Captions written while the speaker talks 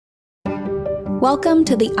Welcome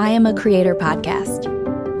to the I Am a Creator podcast.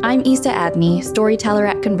 I'm Isa Adney, storyteller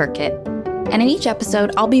at ConvertKit, and in each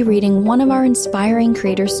episode, I'll be reading one of our inspiring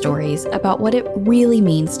creator stories about what it really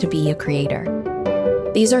means to be a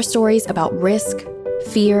creator. These are stories about risk,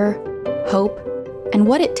 fear, hope, and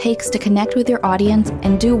what it takes to connect with your audience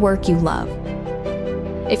and do work you love.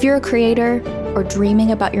 If you're a creator or dreaming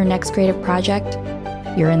about your next creative project,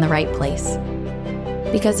 you're in the right place.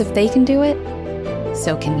 Because if they can do it,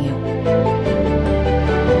 so can you.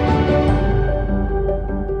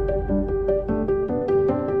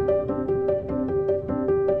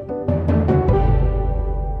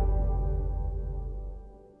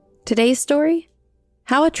 Today's story: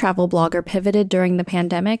 how a travel blogger pivoted during the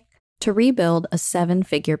pandemic to rebuild a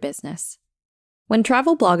 7-figure business. When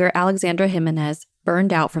travel blogger Alexandra Jimenez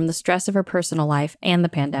burned out from the stress of her personal life and the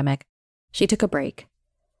pandemic, she took a break.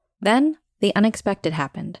 Then, the unexpected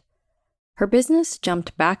happened. Her business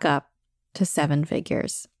jumped back up to 7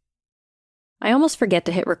 figures. I almost forget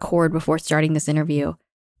to hit record before starting this interview,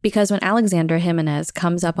 because when Alexandra Jimenez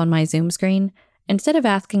comes up on my Zoom screen, instead of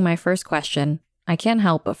asking my first question, I can't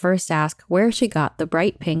help but first ask where she got the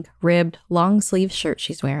bright pink, ribbed, long-sleeved shirt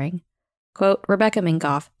she's wearing. Quote, Rebecca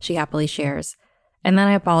Minkoff, she happily shares. And then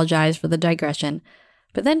I apologize for the digression,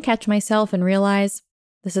 but then catch myself and realize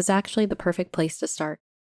this is actually the perfect place to start.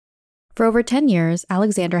 For over 10 years,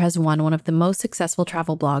 Alexandra has run one of the most successful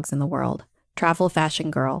travel blogs in the world, Travel Fashion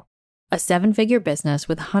Girl, a 7-figure business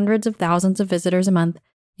with hundreds of thousands of visitors a month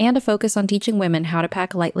and a focus on teaching women how to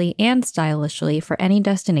pack lightly and stylishly for any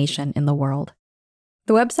destination in the world.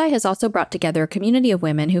 The website has also brought together a community of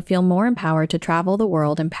women who feel more empowered to travel the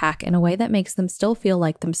world and pack in a way that makes them still feel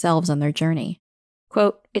like themselves on their journey.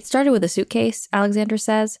 Quote, it started with a suitcase, Alexandra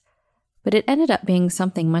says, but it ended up being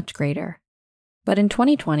something much greater. But in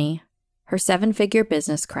 2020, her 7-figure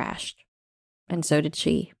business crashed. And so did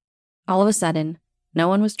she. All of a sudden, no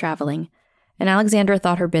one was traveling, and Alexandra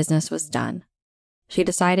thought her business was done. She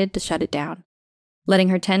decided to shut it down, letting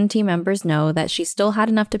her 10 team members know that she still had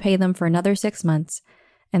enough to pay them for another 6 months,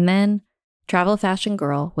 and then Travel Fashion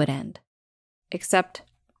Girl would end. Except,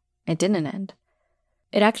 it didn't end.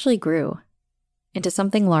 It actually grew into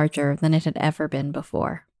something larger than it had ever been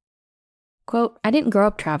before. Quote, I didn't grow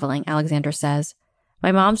up traveling, Alexandra says.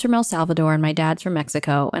 My mom's from El Salvador and my dad's from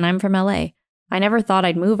Mexico, and I'm from LA. I never thought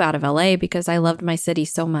I'd move out of LA because I loved my city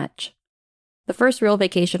so much. The first real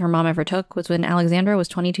vacation her mom ever took was when Alexandra was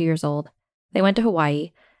 22 years old. They went to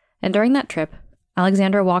Hawaii, and during that trip,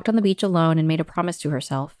 Alexandra walked on the beach alone and made a promise to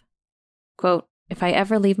herself. Quote, if I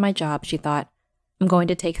ever leave my job, she thought, I'm going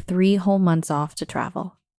to take 3 whole months off to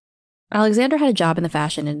travel. Alexandra had a job in the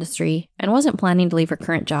fashion industry and wasn't planning to leave her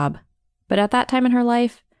current job, but at that time in her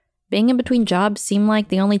life, being in between jobs seemed like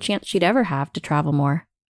the only chance she'd ever have to travel more.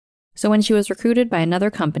 So when she was recruited by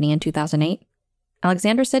another company in 2008,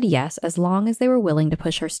 Alexandra said yes as long as they were willing to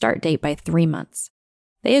push her start date by 3 months.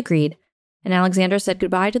 They agreed, and Alexandra said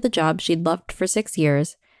goodbye to the job she'd loved for 6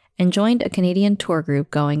 years and joined a Canadian tour group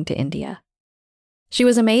going to India. She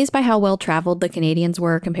was amazed by how well-traveled the Canadians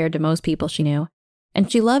were compared to most people she knew,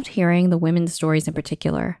 and she loved hearing the women's stories in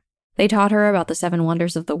particular. They taught her about the 7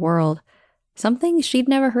 wonders of the world, something she'd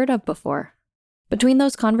never heard of before. Between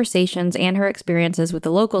those conversations and her experiences with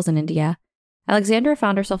the locals in India, Alexandra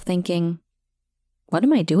found herself thinking, what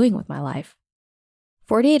am I doing with my life?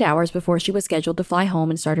 48 hours before she was scheduled to fly home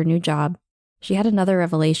and start her new job, she had another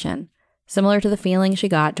revelation, similar to the feeling she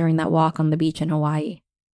got during that walk on the beach in Hawaii.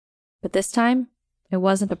 But this time, it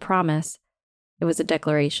wasn't a promise, it was a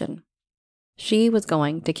declaration. She was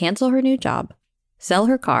going to cancel her new job, sell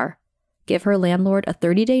her car, give her landlord a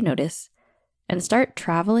 30-day notice, and start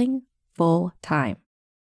traveling full time.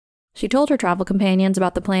 She told her travel companions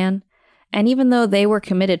about the plan, and even though they were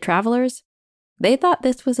committed travelers, they thought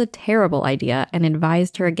this was a terrible idea and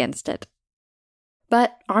advised her against it.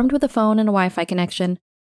 But armed with a phone and a Wi-Fi connection,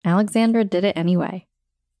 Alexandra did it anyway.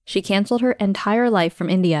 She canceled her entire life from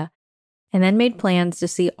India and then made plans to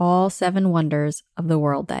see all 7 wonders of the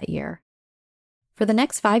world that year. For the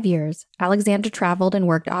next 5 years, Alexandra traveled and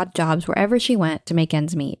worked odd jobs wherever she went to make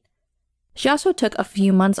ends meet. She also took a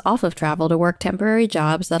few months off of travel to work temporary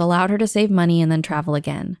jobs that allowed her to save money and then travel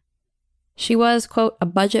again. She was, quote, a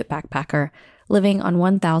budget backpacker, living on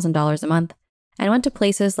 $1,000 a month, and went to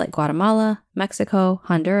places like Guatemala, Mexico,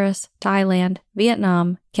 Honduras, Thailand,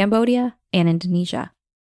 Vietnam, Cambodia, and Indonesia.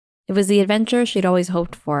 It was the adventure she'd always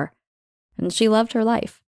hoped for, and she loved her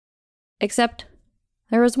life. Except,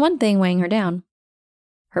 there was one thing weighing her down: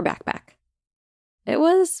 her backpack. It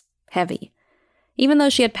was heavy. Even though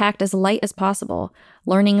she had packed as light as possible,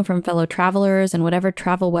 learning from fellow travelers and whatever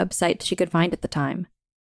travel websites she could find at the time.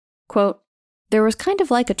 Quote, there was kind of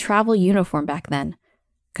like a travel uniform back then: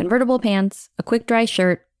 convertible pants, a quick-dry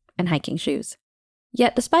shirt, and hiking shoes.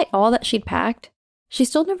 Yet despite all that she'd packed, she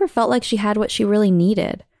still never felt like she had what she really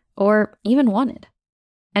needed, or even wanted.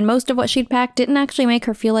 And most of what she'd packed didn't actually make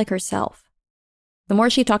her feel like herself. The more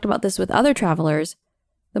she talked about this with other travelers,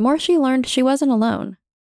 the more she learned she wasn't alone.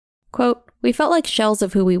 Quote, "We felt like shells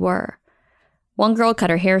of who we were. One girl cut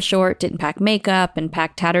her hair short, didn't pack makeup, and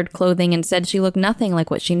packed tattered clothing and said she looked nothing like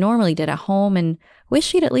what she normally did at home and wished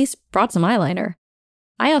she'd at least brought some eyeliner.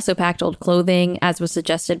 I also packed old clothing, as was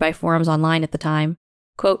suggested by forums online at the time.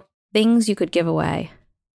 Quote, things you could give away.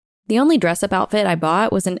 The only dress-up outfit I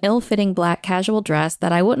bought was an ill-fitting black casual dress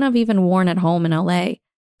that I wouldn't have even worn at home in LA.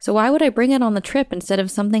 So why would I bring it on the trip instead of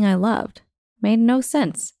something I loved? Made no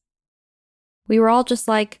sense. We were all just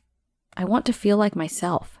like, I want to feel like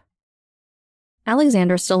myself."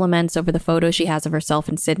 Alexandra still laments over the photo she has of herself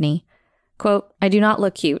in Sydney. Quote, "I do not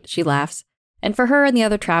look cute," she laughs. And for her and the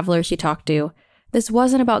other travelers she talked to, this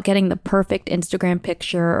wasn't about getting the perfect Instagram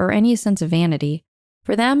picture or any sense of vanity.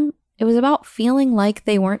 For them, it was about feeling like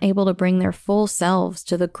they weren't able to bring their full selves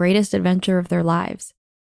to the greatest adventure of their lives.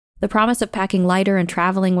 The promise of packing lighter and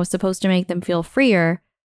traveling was supposed to make them feel freer,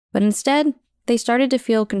 but instead, they started to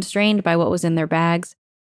feel constrained by what was in their bags,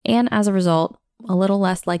 and as a result, a little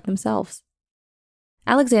less like themselves.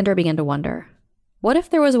 Alexandra began to wonder, what if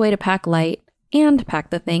there was a way to pack light and pack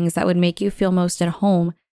the things that would make you feel most at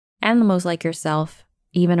home and the most like yourself,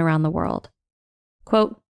 even around the world?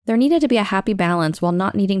 Quote, "There needed to be a happy balance while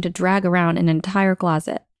not needing to drag around an entire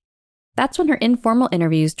closet." That's when her informal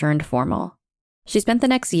interviews turned formal. She spent the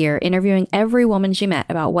next year interviewing every woman she met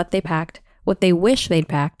about what they packed, what they wish they'd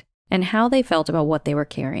packed, and how they felt about what they were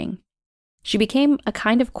carrying. She became a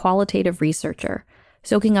kind of qualitative researcher,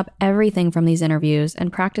 soaking up everything from these interviews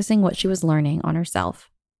and practicing what she was learning on herself.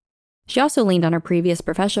 She also leaned on her previous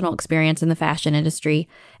professional experience in the fashion industry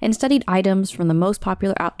and studied items from the most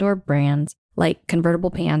popular outdoor brands, like convertible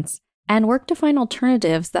pants, and worked to find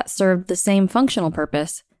alternatives that served the same functional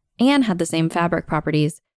purpose and had the same fabric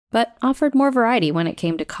properties, but offered more variety when it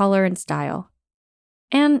came to color and style.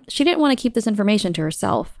 And she didn't want to keep this information to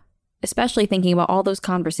herself, especially thinking about all those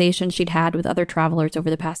conversations she'd had with other travelers over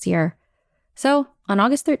the past year. So, on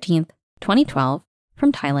August 13th, 2012,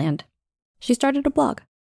 from Thailand, she started a blog.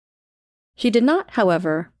 She did not,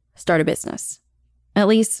 however, start a business. At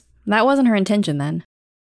least, that wasn't her intention then.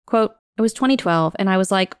 Quote, "It was 2012, and I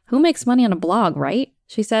was like, who makes money on a blog, right?"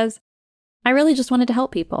 she says. "I really just wanted to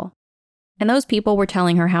help people." And those people were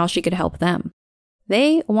telling her how she could help them.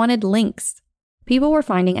 They wanted links. People were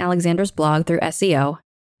finding Alexandra's blog through SEO,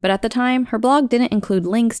 but at the time, her blog didn't include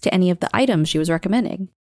links to any of the items she was recommending.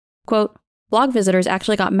 Quote, "Blog visitors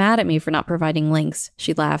actually got mad at me for not providing links,"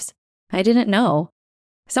 she laughs. "I didn't know."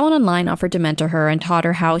 Someone online offered to mentor her and taught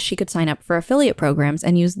her how she could sign up for affiliate programs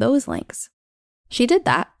and use those links. She did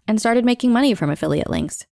that and started making money from affiliate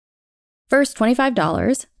links. First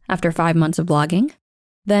 $25 after 5 months of blogging,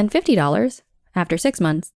 then $50 after 6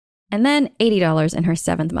 months, and then $80 in her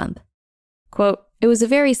 7th month. Quote, "It was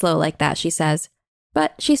very slow like that," she says,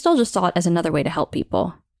 but she still just saw it as another way to help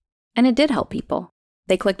people. And it did help people.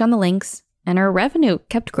 They clicked on the links, and her revenue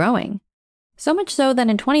kept growing. So much so that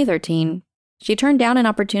in 2013, she turned down an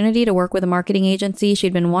opportunity to work with a marketing agency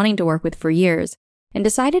she'd been wanting to work with for years, and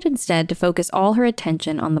decided instead to focus all her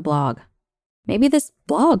attention on the blog. Maybe this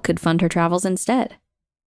blog could fund her travels instead.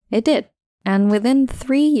 It did, and within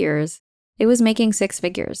 3 years, it was making 6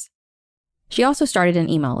 figures. She also started an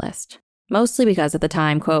email list, mostly because at the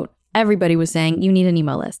time, quote, everybody was saying you need an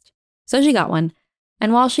email list. So she got one,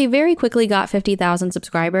 and while she very quickly got 50,000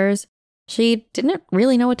 subscribers, she didn't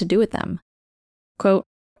really know what to do with them. Quote,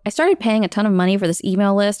 "I started paying a ton of money for this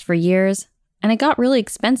email list for years, and it got really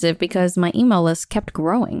expensive because my email list kept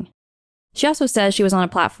growing." She also says she was on a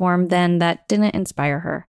platform then that didn't inspire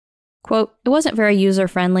her. Quote, "It wasn't very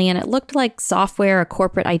user-friendly and it looked like software a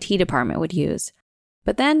corporate IT department would use.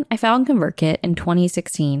 But then I found ConvertKit in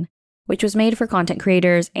 2016, which was made for content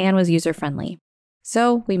creators and was user-friendly.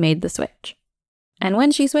 So we made the switch." And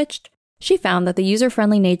when she switched, she found that the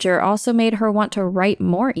user-friendly nature also made her want to write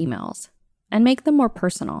more emails and make them more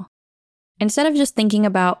personal. Instead of just thinking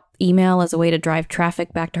about email as a way to drive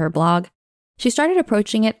traffic back to her blog, she started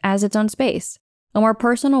approaching it as its own space, a more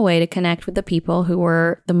personal way to connect with the people who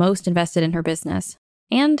were the most invested in her business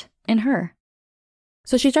and in her.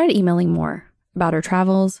 So she started emailing more about her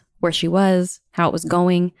travels, where she was, how it was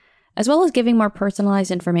going, as well as giving more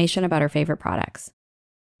personalized information about her favorite products.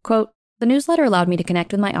 Quote, "The newsletter allowed me to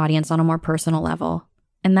connect with my audience on a more personal level,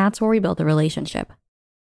 and that's where we built a relationship.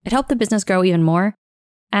 It helped the business grow even more,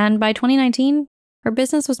 and by 2019, her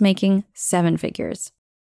business was making 7 figures.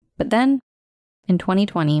 But then, in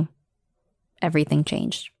 2020, everything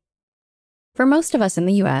changed. For most of us in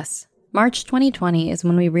the US, March 2020 is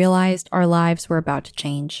when we realized our lives were about to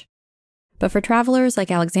change. But for travelers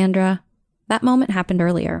like Alexandra, that moment happened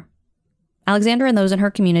earlier. Alexandra and those in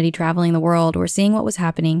her community traveling the world were seeing what was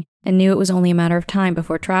happening and knew it was only a matter of time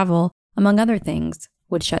before travel, among other things,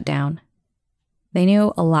 would shut down. They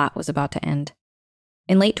knew a lot was about to end.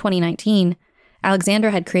 In late 2019,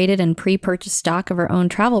 Alexandra had created and pre-purchased stock of her own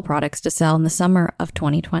travel products to sell in the summer of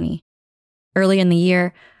 2020. Early in the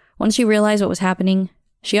year, once she realized what was happening,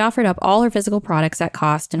 she offered up all her physical products at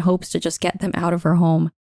cost in hopes to just get them out of her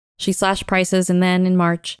home. She slashed prices, and then in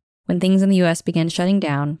March, when things in the US began shutting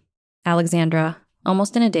down, Alexandra,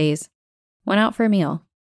 almost in a daze, went out for a meal.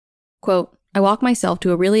 Quote, "I walked myself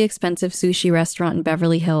to a really expensive sushi restaurant in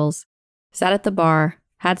Beverly Hills, sat at the bar,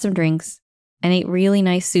 had some drinks, and ate really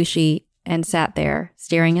nice sushi and sat there,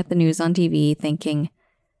 staring at the news on TV, thinking,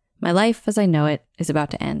 my life as I know it is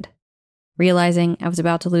about to end. Realizing I was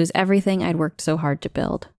about to lose everything I'd worked so hard to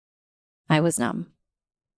build. I was numb."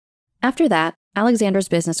 After that, Alexandra's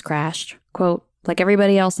business crashed, quote, "like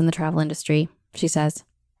everybody else in the travel industry," she says,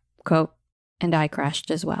 quote, "and I crashed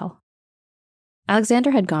as well."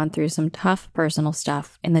 Alexandra had gone through some tough personal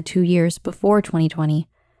stuff in the 2 years before 2020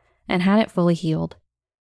 and had it fully healed.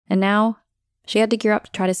 And now, she had to gear up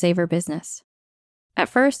to try to save her business. At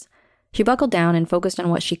first, she buckled down and focused on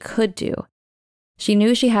what she could do. She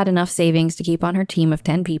knew she had enough savings to keep on her team of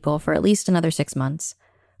 10 people for at least another 6 months,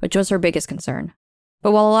 which was her biggest concern.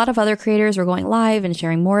 But while a lot of other creators were going live and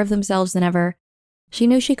sharing more of themselves than ever, she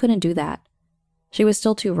knew she couldn't do that. She was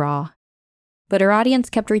still too raw. But her audience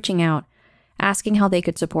kept reaching out, asking how they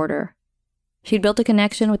could support her. She'd built a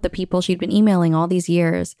connection with the people she'd been emailing all these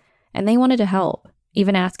years, and they wanted to help,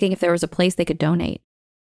 even asking if there was a place they could donate.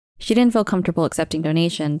 She didn't feel comfortable accepting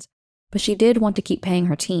donations, but she did want to keep paying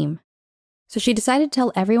her team. So she decided to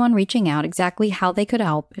tell everyone reaching out exactly how they could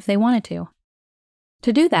help if they wanted to.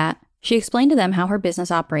 To do that, she explained to them how her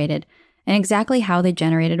business operated and exactly how they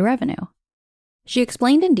generated revenue. She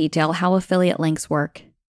explained in detail how affiliate links work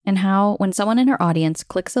and how, when someone in her audience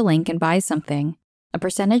clicks a link and buys something, a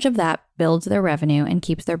percentage of that builds their revenue and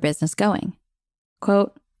keeps their business going.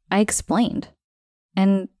 Quote, "I explained.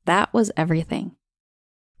 And that was everything."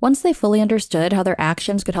 Once they fully understood how their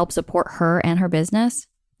actions could help support her and her business,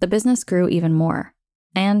 the business grew even more.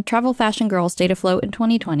 And Travel Fashion Girl stayed afloat in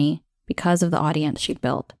 2020 because of the audience she'd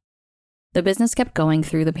built. The business kept going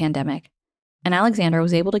through the pandemic, and Alexandra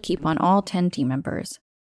was able to keep on all 10 team members.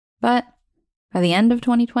 But by the end of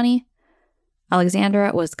 2020,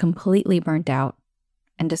 Alexandra was completely burnt out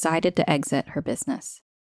and decided to exit her business.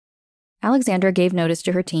 Alexandra gave notice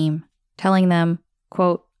to her team, telling them,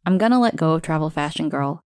 quote, "I'm gonna let go of Travel Fashion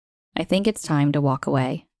Girl. I think it's time to walk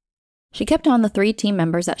away." She kept on the 3 team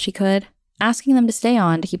members that she could, asking them to stay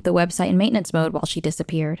on to keep the website in maintenance mode while she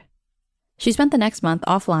disappeared. She spent the next month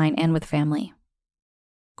offline and with family.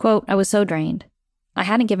 Quote, "I was so drained. I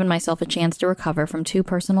hadn't given myself a chance to recover from 2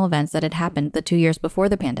 personal events that had happened the 2 years before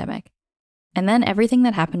the pandemic. And then everything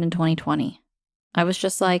that happened in 2020. I was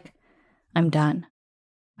just like, I'm done.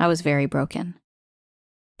 I was very broken."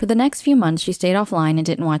 For the next few months, she stayed offline and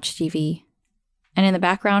didn't watch TV. And in the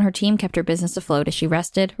background, her team kept her business afloat as she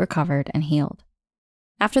rested, recovered, and healed.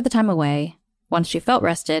 After the time away, once she felt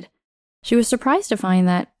rested, she was surprised to find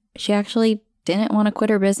that she actually didn't want to quit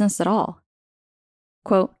her business at all.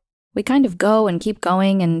 Quote, "We kind of go and keep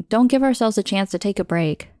going and don't give ourselves a chance to take a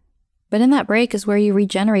break. But in that break is where you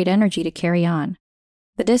regenerate energy to carry on.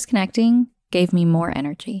 The disconnecting gave me more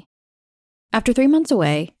energy." After 3 months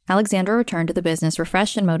away, Alexandra returned to the business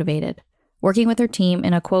refreshed and motivated, working with her team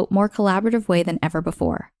in a, quote, "more collaborative way than ever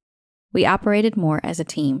before. We operated more as a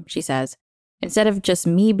team," she says. "Instead of just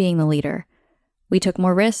me being the leader, we took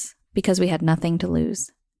more risks because we had nothing to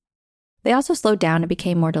lose." They also slowed down and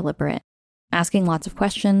became more deliberate, asking lots of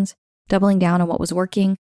questions, doubling down on what was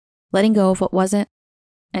working, letting go of what wasn't,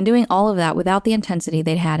 and doing all of that without the intensity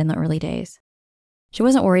they'd had in the early days. She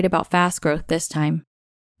wasn't worried about fast growth this time,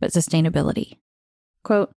 but sustainability.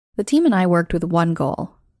 Quote, "The team and I worked with one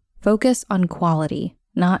goal: focus on quality,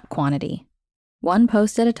 not quantity. One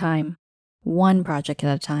post at a time, one project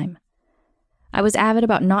at a time. I was avid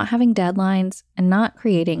about not having deadlines and not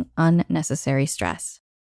creating unnecessary stress.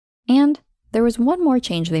 And there was one more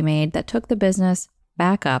change they made that took the business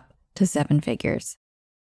back up to 7 figures.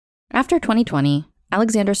 After 2020,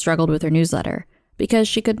 Alexandra struggled with her newsletter because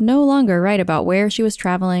she could no longer write about where she was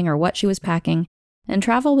traveling or what she was packing, and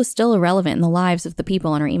travel was still irrelevant in the lives of the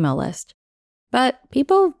people on her email list. But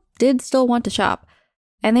people did still want to shop,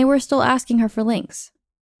 and they were still asking her for links.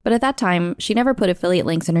 But at that time, she never put affiliate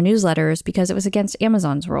links in her newsletters because it was against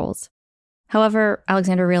Amazon's rules. However,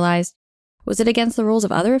 Alexandra realized, was it against the rules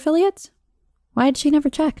of other affiliates? Why had she never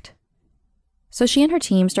checked? So she and her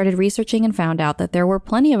team started researching and found out that there were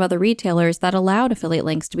plenty of other retailers that allowed affiliate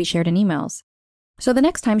links to be shared in emails. So the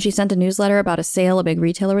next time she sent a newsletter about a sale a big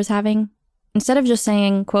retailer was having, instead of just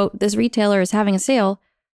saying, quote, "This retailer is having a sale,"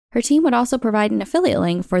 her team would also provide an affiliate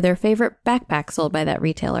link for their favorite backpack sold by that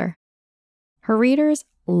retailer. Her readers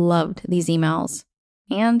loved these emails,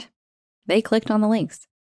 and they clicked on the links.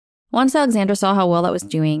 Once Alexandra saw how well that was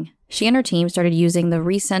doing, she and her team started using the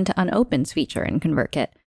resend to unopens feature in ConvertKit,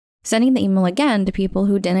 sending the email again to people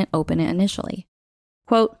who didn't open it initially.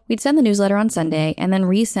 Quote, "We'd send the newsletter on Sunday and then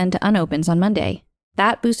resend to unopens on Monday.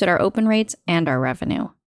 That boosted our open rates and our revenue."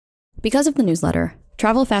 Because of the newsletter,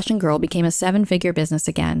 Travel Fashion Girl became a 7-figure business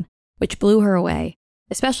again, which blew her away,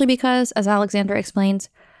 especially because, as Alexandra explains,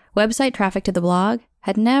 website traffic to the blog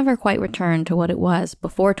had never quite returned to what it was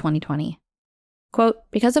before 2020. Quote,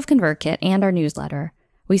 "Because of ConvertKit and our newsletter,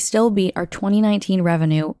 we still beat our 2019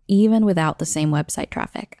 revenue even without the same website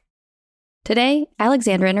traffic." Today,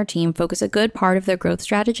 Alexandra and her team focus a good part of their growth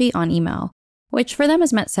strategy on email, which for them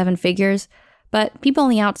has meant 7 figures, but people on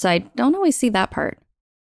the outside don't always see that part.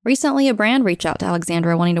 Recently, a brand reached out to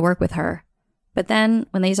Alexandra wanting to work with her. But then,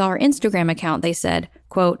 when they saw her Instagram account, they said,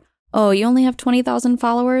 quote, "Oh, you only have 20,000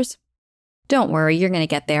 followers? Don't worry, you're going to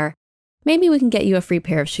get there. Maybe we can get you a free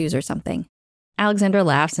pair of shoes or something." Alexandra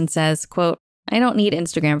laughs and says, quote, "I don't need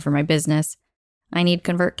Instagram for my business. I need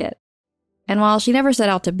ConvertKit." And while she never set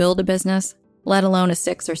out to build a business, let alone a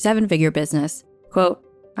 6 or 7-figure business, quote,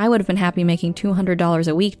 "I would have been happy making $200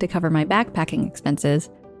 a week to cover my backpacking expenses,"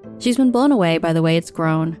 she's been blown away by the way it's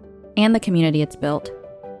grown and the community it's built.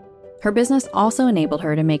 Her business also enabled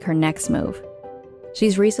her to make her next move.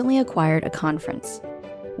 She's recently acquired a conference,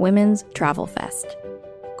 Women's Travel Fest.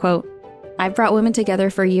 Quote, "I've brought women together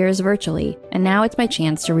for years virtually, and now it's my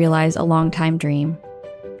chance to realize a long-time dream,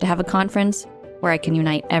 to have a conference where I can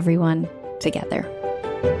unite everyone together."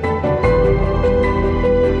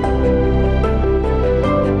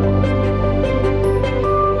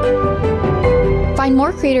 Find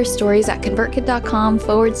more creator stories at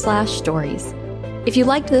convertkit.com/stories. If you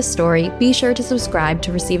liked this story, be sure to subscribe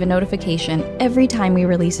to receive a notification every time we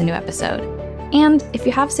release a new episode. And if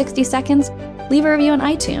you have 60 seconds, leave a review on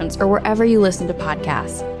iTunes or wherever you listen to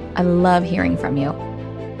podcasts. I love hearing from you.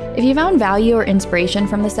 If you found value or inspiration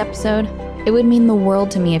from this episode, it would mean the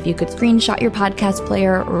world to me if you could screenshot your podcast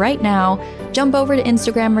player right now, jump over to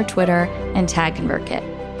Instagram or Twitter, and tag ConvertKit.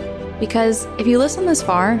 Because if you listen this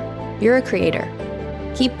far, you're a creator.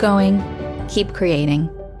 Keep going, keep creating.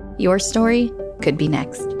 Your story could be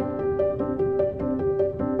next.